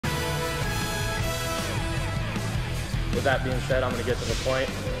with that being said, I'm going to get to the point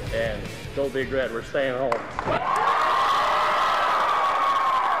and go Big Red. We're staying home.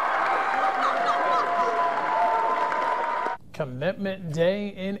 Commitment Day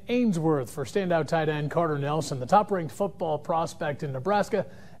in Ainsworth for standout tight end Carter Nelson, the top-ranked football prospect in Nebraska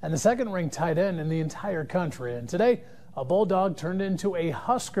and the second-ranked tight end in the entire country. And today, a Bulldog turned into a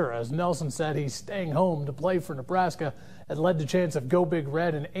Husker, as Nelson said he's staying home to play for Nebraska. It led to chants of Go Big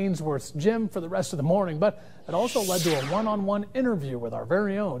Red in Ainsworth's gym for the rest of the morning, but it also led to a one-on-one interview with our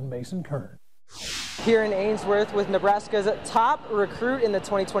very own Mason Kern. Here in Ainsworth with Nebraska's top recruit in the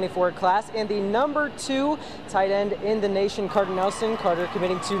 2024 class and the #2 tight end in the nation, Carter Nelson. Carter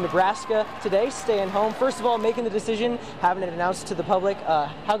committing to Nebraska today, staying home. First of all, making the decision, having it announced to the public.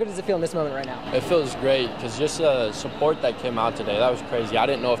 How good does it feel in this moment right now? It feels great because just the support that came out today, that was crazy. I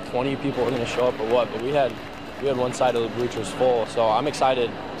didn't know if 20 people were going to show up or what, but we had one side of the bleachers full. So I'm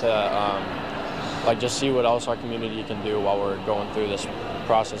excited to just see what else our community can do while we're going through this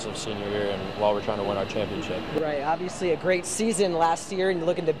process of senior year and while we're trying to win our championship. Right, obviously a great season last year and you're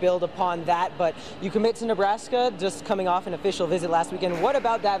looking to build upon that, but you commit to Nebraska just coming off an official visit last weekend. What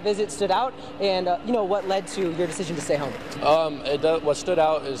about that visit stood out, and what led to your decision to stay home? What stood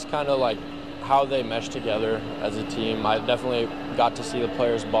out is kind of like how they mesh together as a team. I definitely got to see the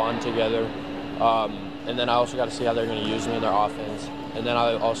players bond together, and then I also got to see how they're going to use me in their offense. And then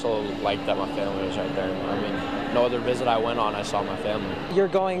I also liked that my family was right there. I mean, no other visit I went on, I saw my family. You're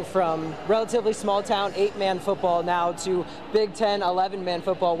going from relatively small town 8-man football now to Big Ten 11-man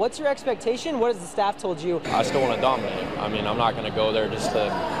football. What's your expectation? What has the staff told you? I still want to dominate. I mean, I'm not going to go there just to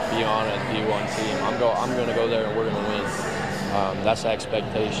be on a D1 team. I'm going to go there and we're going to win. That's the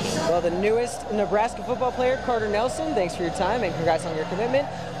expectation. Well, the newest Nebraska football player, Carter Nelson, thanks for your time and congrats on your commitment.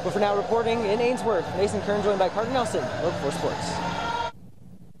 But for now, reporting in Ainsworth, Mason Kern joined by Carter Nelson, Local4's Sports.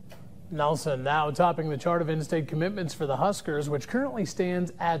 Nelson now topping the chart of in-state commitments for the Huskers, which currently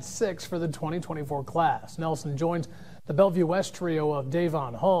stands at 6 for the 2024 class. Nelson joins the Bellevue West trio of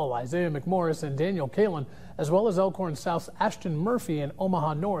Davon Hall, Isaiah McMorris, and Daniel Kalin, as well as Elkhorn South's Ashton Murphy and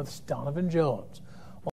Omaha North's Donovan Jones.